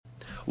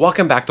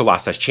Welcome back to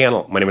Lost Touch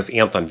Channel. My name is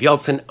Anton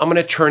Vieltsin. I'm an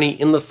attorney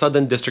in the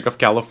Southern District of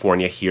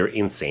California here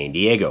in San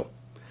Diego.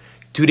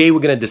 Today we're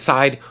going to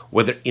decide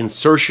whether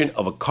insertion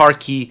of a car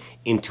key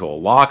into a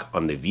lock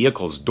on the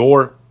vehicle's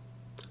door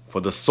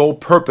for the sole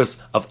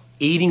purpose of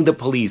aiding the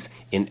police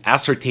in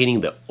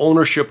ascertaining the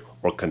ownership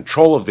or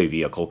control of the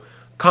vehicle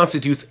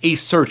constitutes a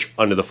search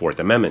under the Fourth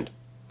Amendment.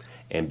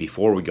 And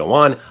before we go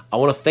on, I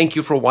want to thank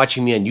you for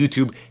watching me on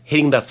YouTube,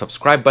 hitting that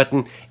subscribe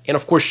button, and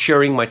of course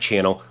sharing my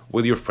channel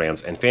with your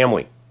friends and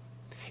family.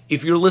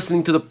 If you're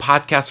listening to the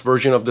podcast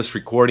version of this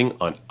recording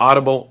on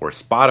Audible or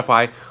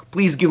Spotify,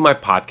 please give my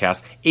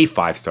podcast a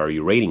 5-star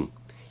rating.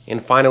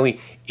 And finally,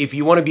 if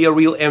you want to be a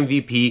real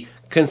MVP,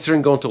 consider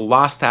going to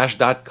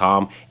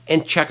loststash.com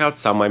and check out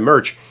some of my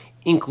merch,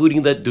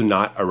 including the Do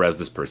Not Arrest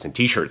This Person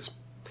t-shirts.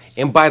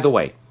 And by the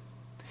way,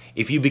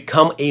 if you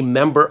become a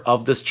member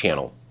of this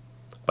channel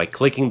by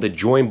clicking the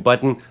join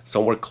button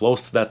somewhere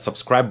close to that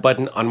subscribe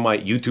button on my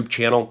YouTube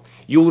channel,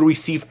 you will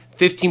receive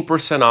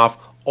 15% off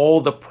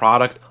all the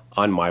product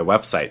on my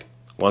website.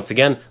 Once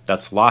again,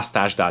 that's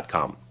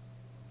loststash.com.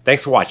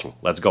 Thanks for watching.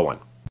 Let's go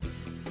on.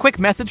 Quick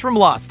message from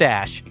Lost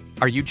Stash.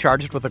 Are you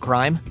charged with a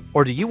crime?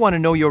 Or do you want to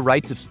know your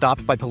rights if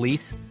stopped by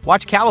police?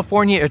 Watch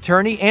California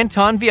attorney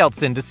Anton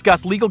Vieltsin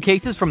discuss legal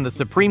cases from the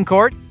Supreme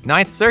Court,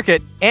 Ninth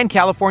Circuit, and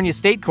California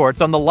state courts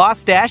on the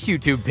Lost Stash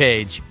YouTube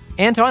page.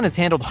 Anton has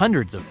handled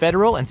hundreds of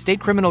federal and state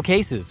criminal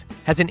cases,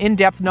 has an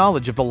in-depth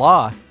knowledge of the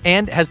law,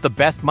 and has the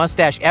best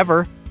mustache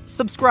ever.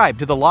 Subscribe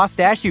to the Lost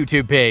Stash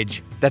YouTube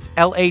page. That's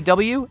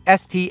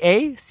LAWSTACHE.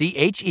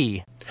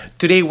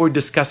 Today we're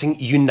discussing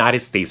United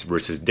States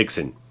versus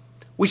Dixon,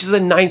 which is a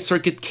Ninth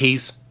Circuit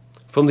case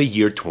from the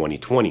year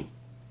 2020.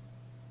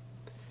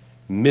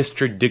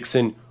 Mr.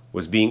 Dixon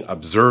was being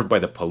observed by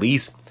the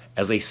police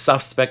as a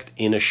suspect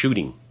in a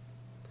shooting.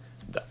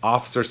 The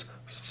officers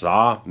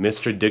saw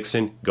Mr.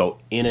 Dixon go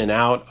in and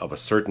out of a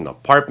certain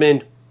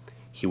apartment.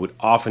 He would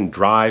often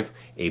drive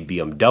a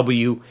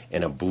BMW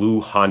and a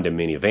blue Honda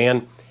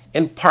minivan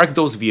and park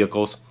those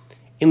vehicles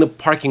in the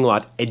parking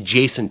lot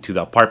adjacent to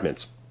the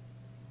apartments.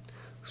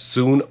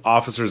 Soon,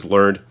 officers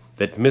learned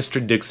that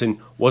Mr. Dixon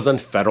was on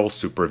federal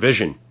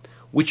supervision,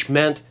 which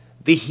meant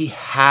that he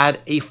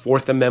had a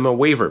Fourth Amendment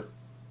waiver.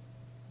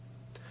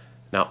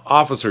 Now,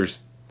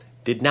 officers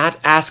did not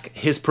ask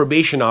his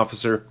probation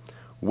officer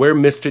where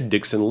Mr.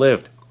 Dixon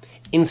lived.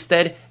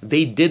 Instead,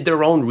 they did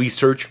their own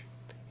research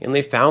and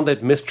they found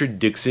that Mr.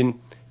 Dixon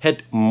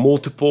had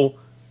multiple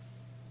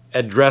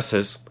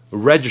addresses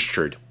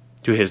registered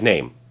to his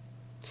name.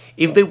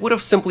 If they would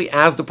have simply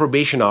asked the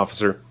probation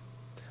officer,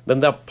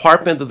 then the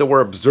apartment that they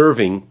were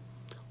observing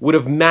would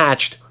have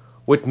matched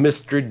what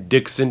Mr.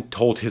 Dixon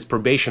told his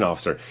probation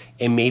officer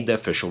and made the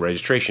official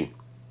registration.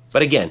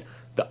 But again,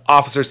 the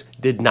officers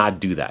did not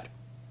do that.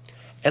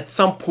 At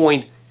some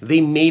point, they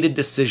made a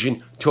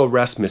decision to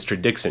arrest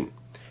Mr. Dixon.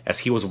 As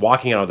he was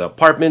walking out of the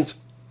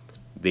apartments,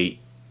 they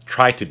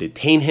tried to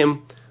detain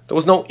him. There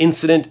was no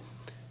incident.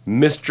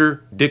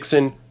 Mr.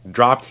 Dixon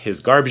dropped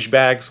his garbage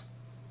bags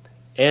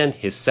and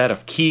his set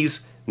of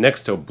keys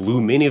next to a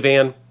blue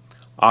minivan.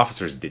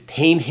 Officers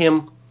detained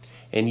him,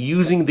 and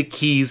using the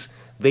keys,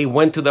 they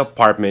went to the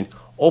apartment,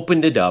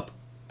 opened it up,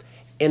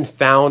 and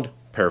found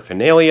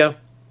paraphernalia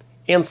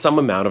and some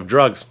amount of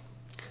drugs.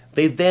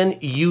 They then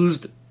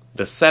used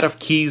the set of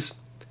keys,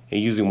 and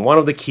using one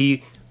of the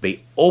keys,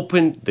 they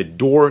opened the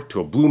door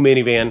to a blue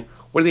minivan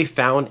where they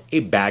found a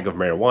bag of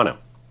marijuana.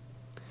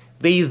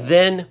 They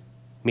then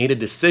made a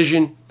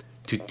decision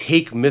to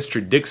take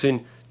Mr.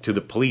 Dixon to the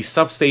police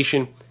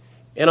substation,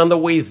 and on the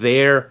way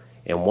there,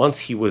 and once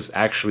he was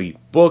actually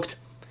booked,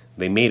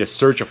 they made a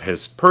search of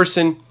his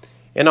person,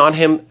 and on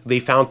him they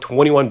found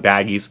 21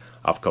 baggies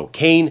of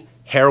cocaine,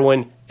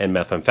 heroin, and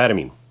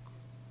methamphetamine.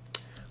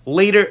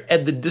 Later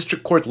at the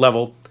district court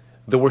level,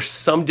 there were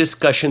some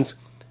discussions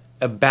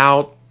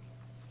about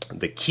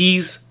the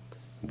keys,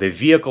 the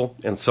vehicle,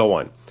 and so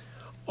on.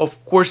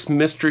 Of course,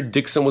 Mr.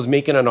 Dixon was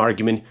making an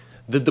argument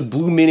that the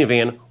blue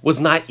minivan was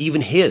not even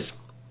his,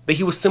 that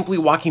he was simply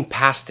walking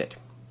past it.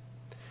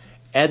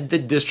 At the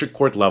district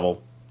court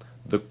level,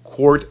 the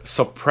court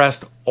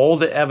suppressed all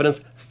the evidence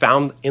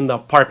found in the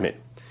apartment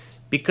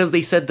because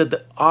they said that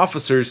the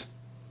officers,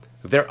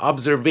 their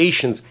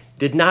observations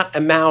did not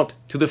amount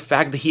to the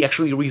fact that he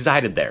actually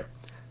resided there.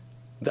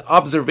 The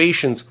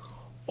observations,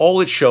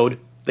 all it showed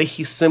that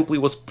he simply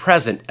was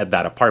present at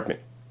that apartment.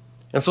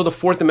 And so the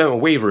Fourth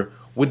Amendment waiver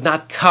would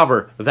not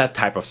cover that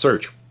type of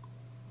search.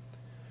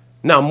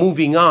 Now,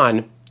 moving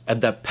on,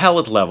 at the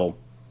appellate level,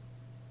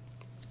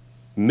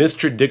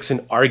 Mr. Dixon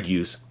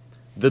argues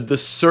that the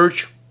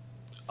search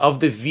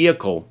of the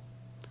vehicle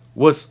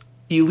was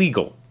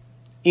illegal,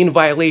 in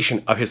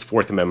violation of his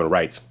Fourth Amendment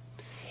rights.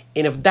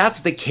 And if that's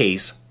the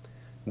case,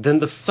 then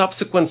the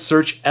subsequent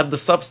search at the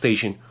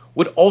substation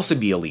would also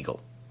be illegal,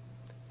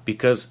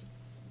 because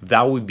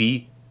that would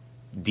be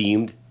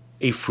deemed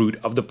a fruit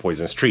of the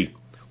poisonous tree.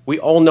 We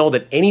all know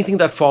that anything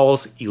that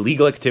follows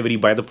illegal activity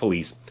by the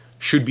police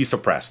should be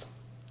suppressed.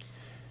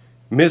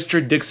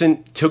 Mr.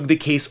 Dixon took the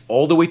case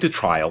all the way to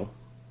trial.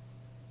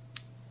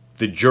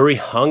 The jury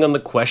hung on the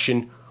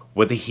question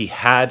whether he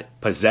had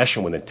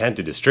possession with intent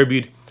to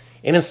distribute,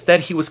 and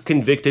instead he was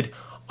convicted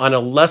on a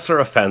lesser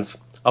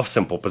offense of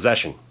simple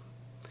possession.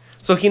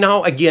 So he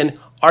now again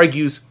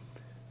argues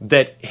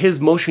that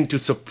his motion to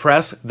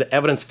suppress the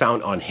evidence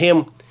found on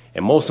him,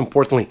 and most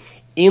importantly,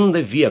 in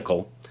the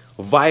vehicle,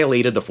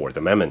 violated the Fourth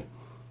Amendment.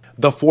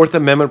 The Fourth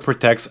Amendment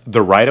protects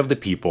the right of the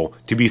people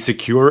to be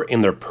secure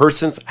in their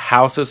persons,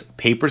 houses,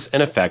 papers,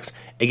 and effects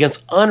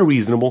against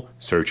unreasonable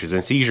searches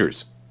and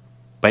seizures.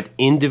 But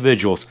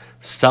individuals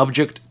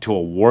subject to a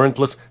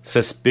warrantless,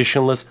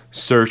 suspicionless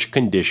search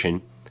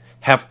condition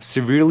have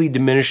severely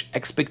diminished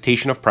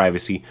expectation of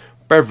privacy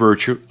by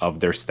virtue of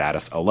their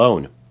status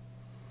alone.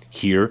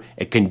 Here,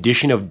 a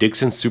condition of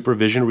Dixon's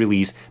supervision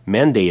release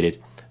mandated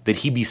that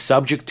he be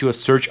subject to a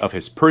search of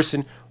his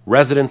person,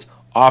 residence,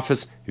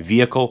 office,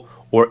 vehicle,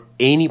 or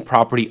any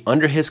property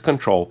under his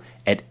control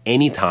at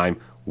any time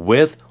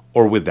with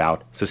or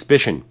without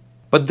suspicion.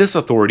 But this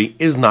authority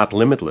is not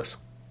limitless,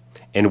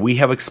 and we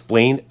have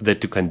explained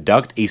that to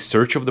conduct a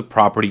search of the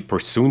property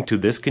pursuant to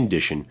this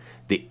condition,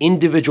 the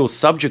individual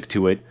subject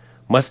to it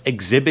must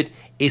exhibit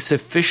a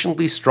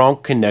sufficiently strong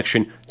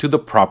connection to the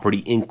property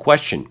in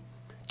question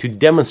to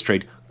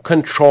demonstrate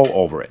control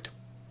over it.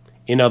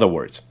 In other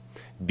words,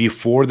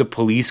 before the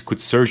police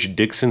could search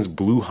Dixon's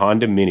blue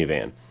Honda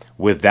minivan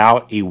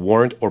without a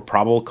warrant or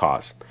probable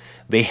cause,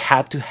 they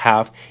had to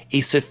have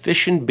a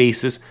sufficient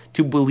basis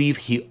to believe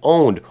he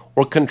owned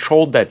or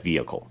controlled that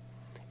vehicle.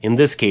 In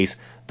this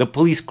case, the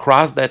police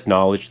crossed that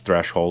knowledge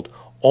threshold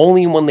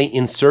only when they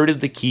inserted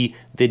the key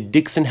that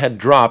Dixon had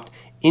dropped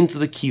into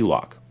the key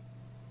lock,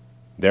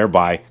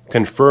 thereby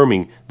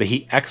confirming that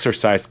he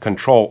exercised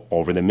control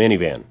over the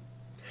minivan.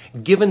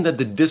 Given that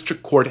the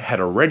district court had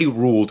already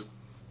ruled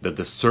that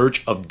the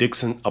search of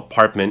Dixon's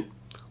apartment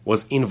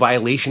was in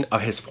violation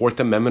of his Fourth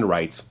Amendment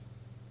rights,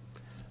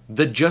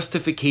 the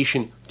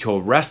justification to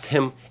arrest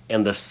him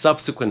and the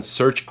subsequent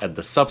search at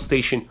the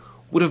substation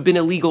would have been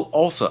illegal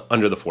also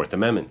under the Fourth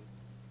Amendment.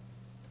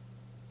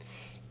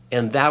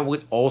 And that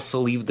would also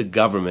leave the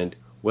government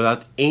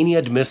without any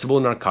admissible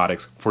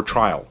narcotics for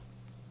trial.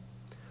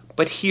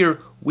 But here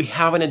we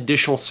have an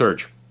additional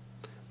search,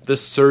 the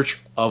search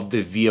of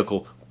the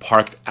vehicle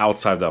parked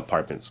outside the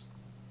apartments.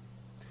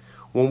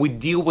 When we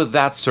deal with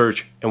that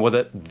search and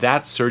whether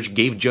that search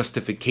gave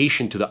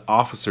justification to the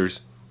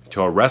officers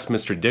to arrest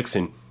Mr.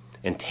 Dixon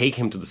and take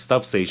him to the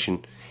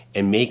substation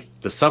and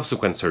make the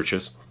subsequent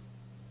searches,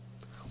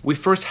 we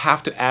first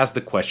have to ask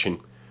the question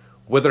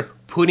whether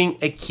putting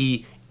a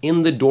key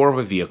in the door of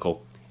a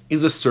vehicle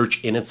is a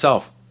search in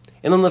itself.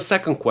 And then the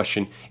second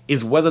question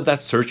is whether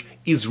that search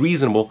is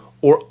reasonable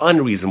or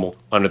unreasonable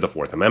under the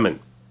Fourth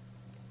Amendment.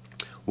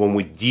 When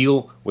we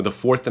deal with the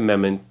Fourth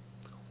Amendment,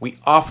 we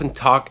often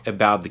talk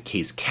about the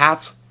case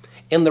Katz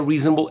and the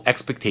reasonable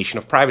expectation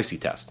of privacy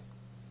test.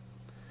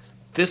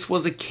 This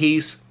was a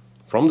case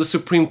from the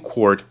Supreme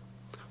Court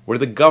where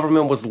the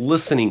government was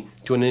listening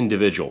to an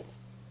individual.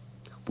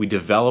 We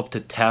developed a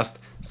test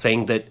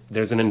saying that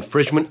there's an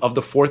infringement of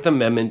the Fourth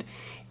Amendment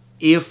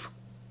if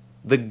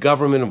the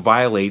government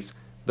violates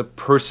the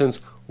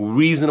person's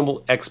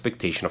reasonable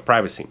expectation of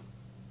privacy.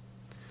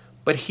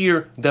 But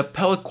here, the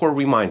appellate court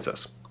reminds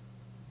us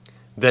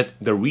that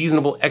the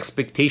reasonable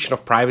expectation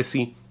of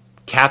privacy,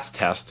 Katz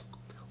test,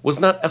 was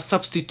not a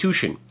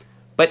substitution,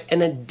 but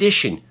an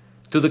addition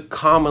to the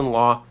common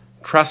law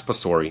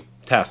trespassory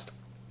test,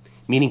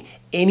 meaning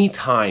any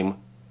time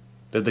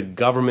that the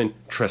government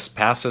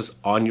trespasses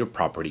on your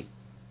property,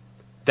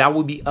 that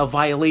would be a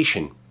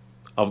violation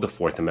of the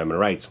Fourth Amendment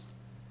rights.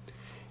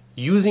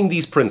 Using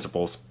these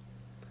principles,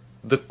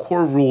 the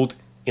court ruled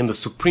in the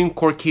Supreme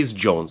Court case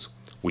Jones,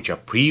 which I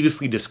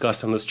previously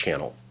discussed on this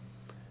channel,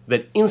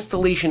 that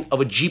installation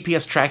of a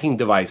GPS tracking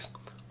device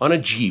on a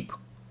Jeep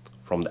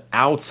from the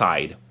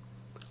outside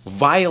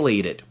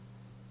violated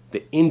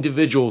the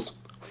individual's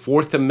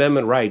Fourth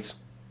Amendment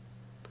rights.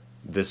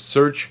 The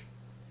search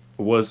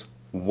was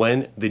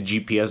when the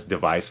GPS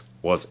device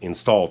was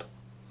installed.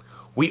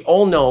 We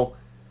all know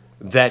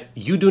that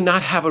you do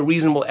not have a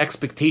reasonable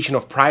expectation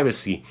of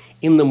privacy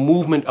in the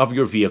movement of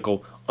your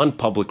vehicle on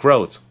public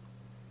roads.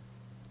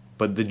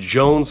 But the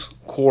Jones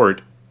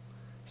court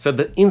said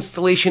that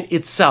installation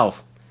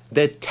itself,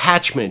 the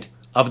attachment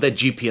of that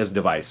GPS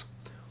device,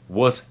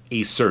 was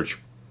a search.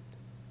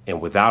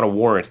 And without a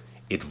warrant,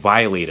 it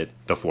violated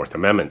the Fourth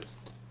Amendment.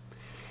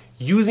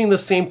 Using the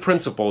same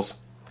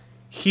principles,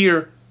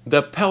 here the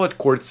appellate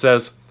court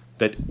says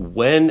that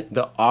when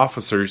the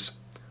officers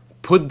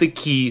put the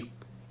key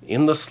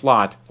in the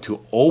slot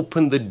to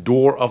open the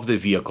door of the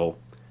vehicle,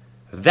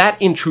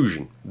 that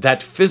intrusion,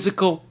 that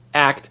physical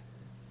act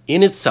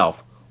in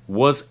itself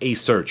was a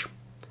search.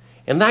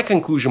 And that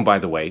conclusion, by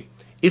the way,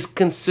 is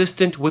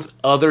consistent with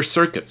other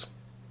circuits.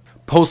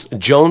 Post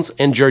Jones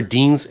and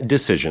Jardine's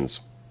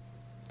decisions,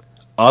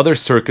 other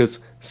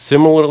circuits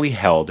similarly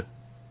held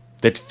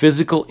that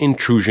physical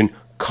intrusion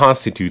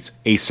constitutes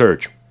a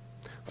search.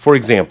 For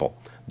example,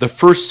 the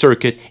First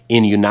Circuit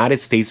in United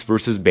States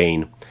v.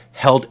 Bain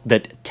held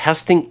that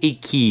testing a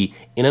key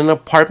in an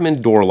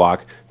apartment door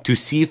lock to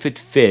see if it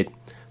fit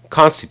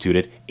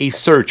constituted a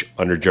search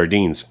under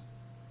Jardine's.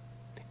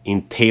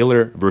 in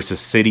Taylor versus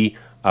City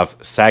of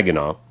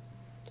Saginaw,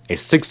 a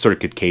Sixth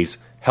Circuit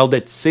case held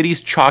that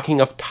cities' chalking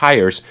of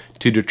tires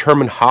to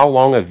determine how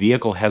long a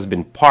vehicle has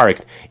been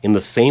parked in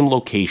the same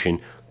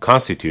location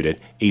constituted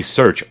a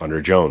search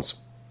under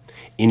Jones.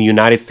 In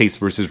United States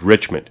versus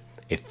Richmond,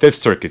 a Fifth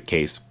Circuit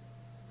case,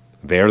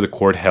 there the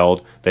court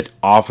held that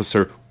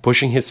officer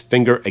pushing his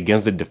finger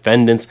against the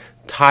defendant's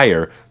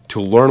tire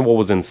to learn what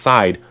was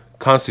inside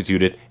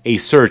constituted a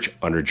search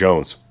under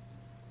Jones.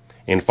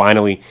 And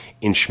finally,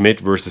 in Schmidt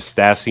versus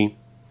Stassi,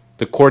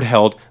 the court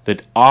held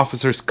that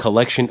officers'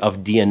 collection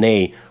of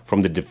DNA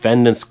from the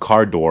defendant's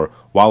car door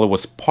while it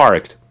was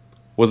parked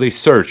was a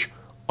search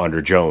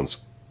under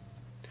Jones.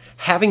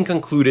 Having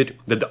concluded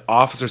that the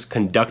officers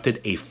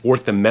conducted a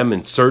Fourth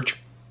Amendment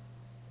search,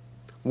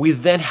 we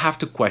then have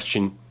to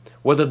question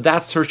whether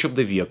that search of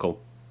the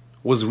vehicle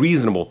was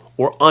reasonable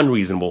or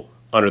unreasonable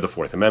under the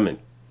Fourth Amendment.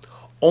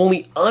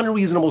 Only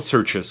unreasonable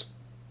searches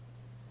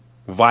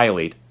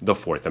violate the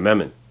Fourth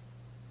Amendment.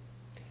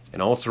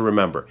 And also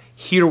remember,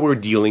 here we're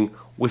dealing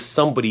with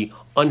somebody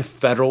on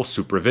federal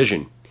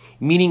supervision,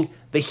 meaning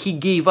that he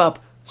gave up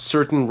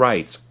certain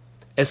rights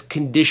as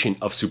condition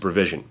of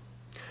supervision.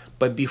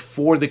 But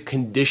before the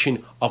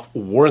condition of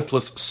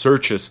warrantless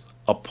searches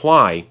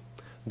apply,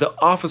 the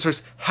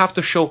officers have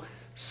to show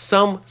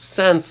some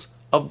sense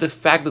of the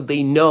fact that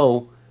they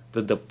know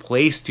that the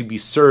place to be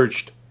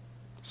searched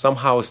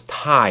somehow is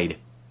tied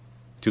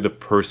to the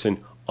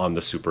person on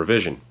the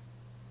supervision.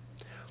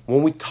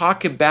 When we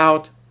talk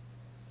about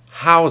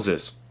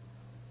houses,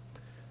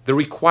 the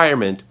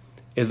requirement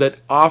is that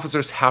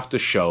officers have to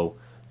show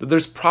that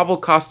there's probable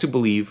cause to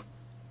believe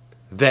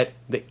that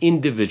the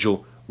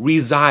individual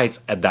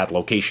resides at that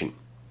location.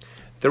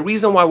 The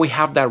reason why we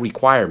have that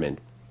requirement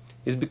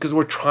is because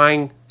we're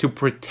trying to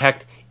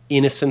protect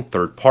innocent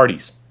third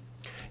parties.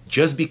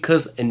 Just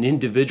because an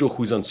individual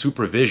who's on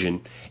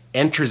supervision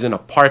enters an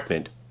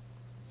apartment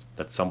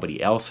that's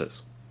somebody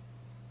else's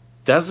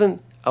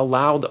doesn't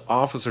allow the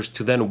officers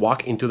to then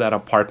walk into that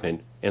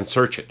apartment and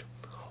search it.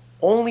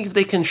 Only if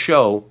they can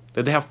show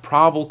that they have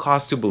probable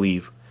cause to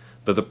believe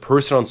that the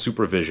person on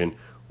supervision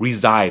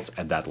resides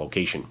at that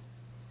location.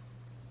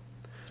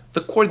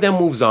 The court then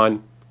moves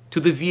on to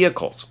the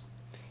vehicles.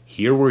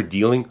 Here we're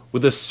dealing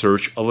with a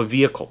search of a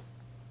vehicle.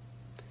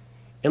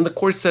 And the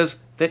court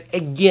says that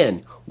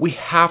again, we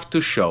have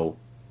to show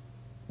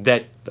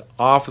that the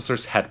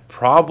officers had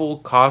probable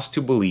cause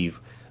to believe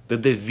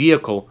that the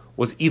vehicle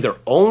was either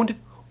owned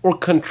or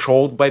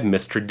controlled by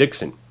Mr.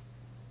 Dixon.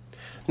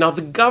 Now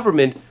the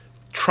government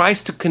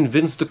tries to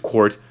convince the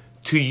court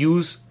to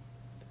use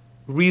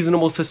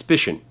reasonable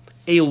suspicion,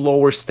 a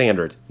lower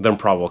standard than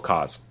probable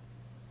cause.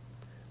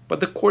 But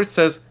the court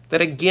says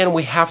that again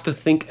we have to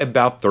think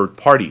about third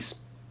parties.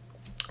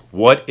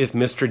 What if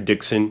Mr.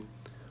 Dixon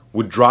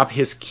would drop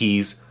his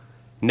keys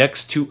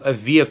next to a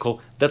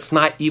vehicle that's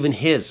not even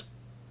his?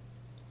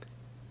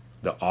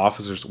 The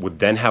officers would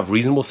then have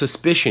reasonable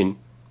suspicion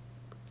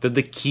that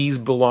the keys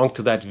belong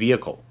to that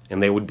vehicle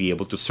and they would be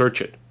able to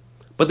search it.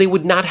 But they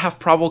would not have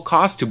probable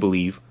cause to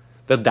believe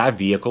that that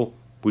vehicle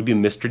would be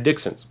Mr.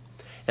 Dixon's.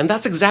 And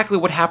that's exactly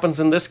what happens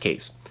in this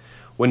case.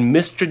 When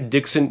Mr.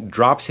 Dixon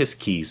drops his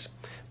keys,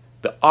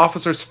 the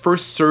officers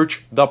first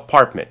search the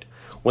apartment.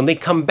 When they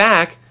come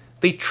back,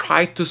 they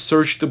try to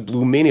search the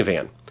blue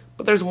minivan.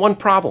 But there's one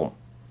problem.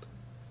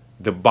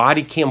 The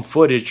body cam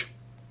footage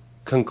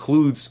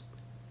concludes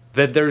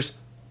that there's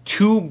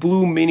two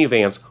blue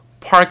minivans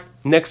parked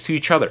next to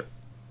each other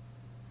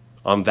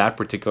on that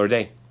particular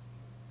day.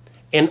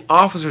 And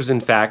officers, in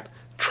fact,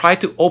 try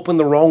to open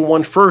the wrong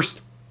one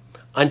first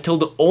until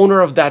the owner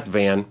of that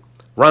van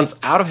runs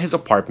out of his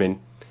apartment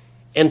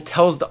and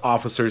tells the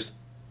officers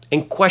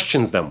and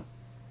questions them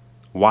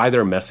why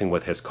they're messing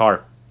with his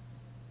car.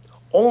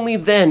 Only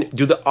then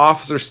do the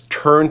officers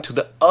turn to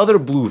the other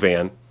blue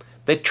van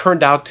that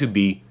turned out to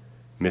be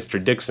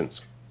Mr.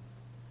 Dixon's.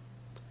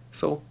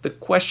 So the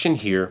question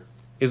here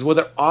is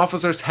whether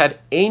officers had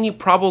any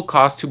probable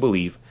cause to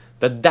believe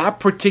that that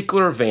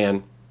particular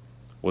van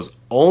was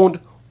owned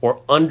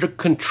or under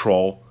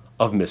control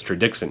of Mr.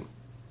 Dixon.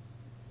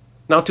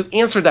 Now, to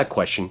answer that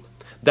question,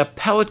 the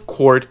appellate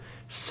court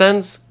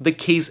sends the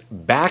case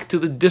back to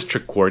the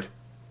district court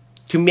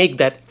to make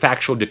that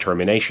factual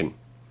determination,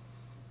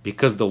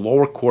 because the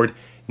lower court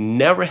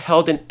never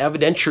held an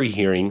evidentiary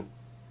hearing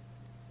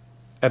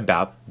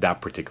about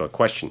that particular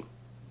question.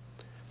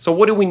 So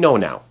what do we know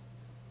now?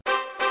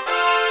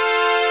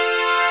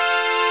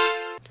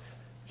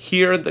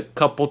 Here are the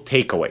couple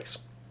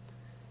takeaways.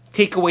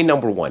 Takeaway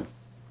number one.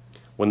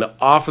 When the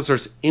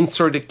officers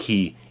insert a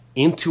key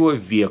into a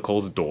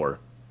vehicle's door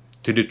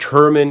to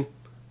determine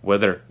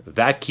whether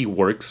that key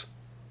works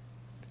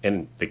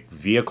and the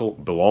vehicle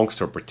belongs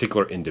to a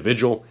particular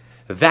individual,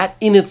 that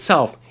in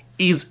itself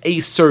is a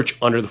search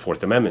under the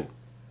Fourth Amendment.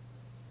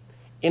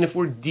 And if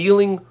we're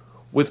dealing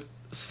with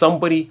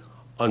somebody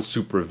on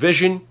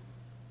supervision,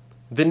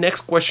 the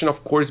next question,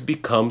 of course,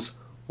 becomes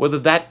whether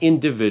that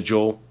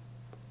individual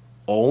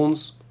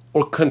owns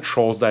or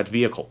controls that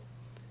vehicle.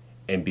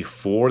 And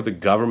before the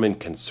government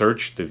can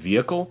search the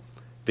vehicle,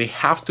 they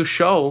have to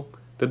show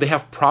that they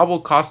have probable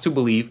cause to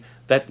believe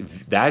that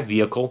that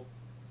vehicle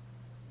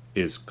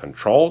is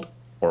controlled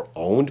or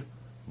owned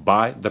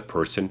by the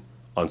person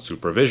on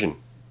supervision.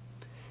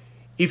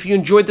 If you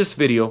enjoyed this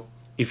video,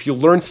 if you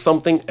learned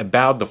something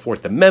about the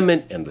Fourth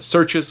Amendment and the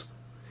searches,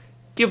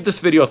 give this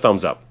video a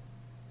thumbs up.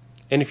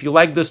 And if you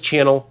like this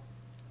channel,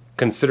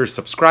 consider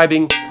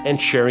subscribing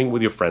and sharing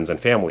with your friends and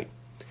family.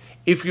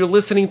 If you're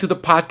listening to the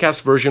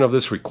podcast version of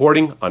this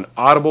recording on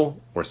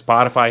Audible or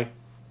Spotify,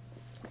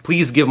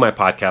 please give my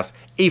podcast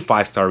a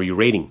 5-star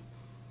rating.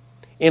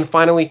 And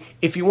finally,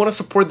 if you want to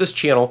support this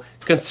channel,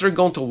 consider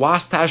going to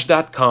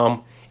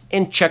losthash.com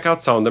and check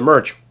out some of the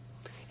merch.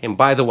 And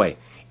by the way,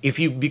 if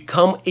you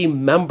become a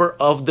member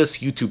of this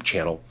YouTube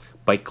channel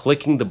by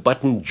clicking the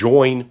button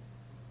join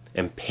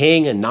and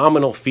paying a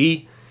nominal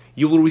fee,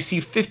 you will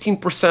receive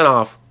 15%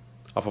 off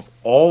of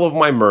all of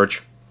my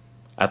merch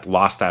at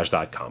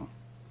losthash.com.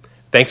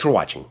 Thanks for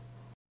watching.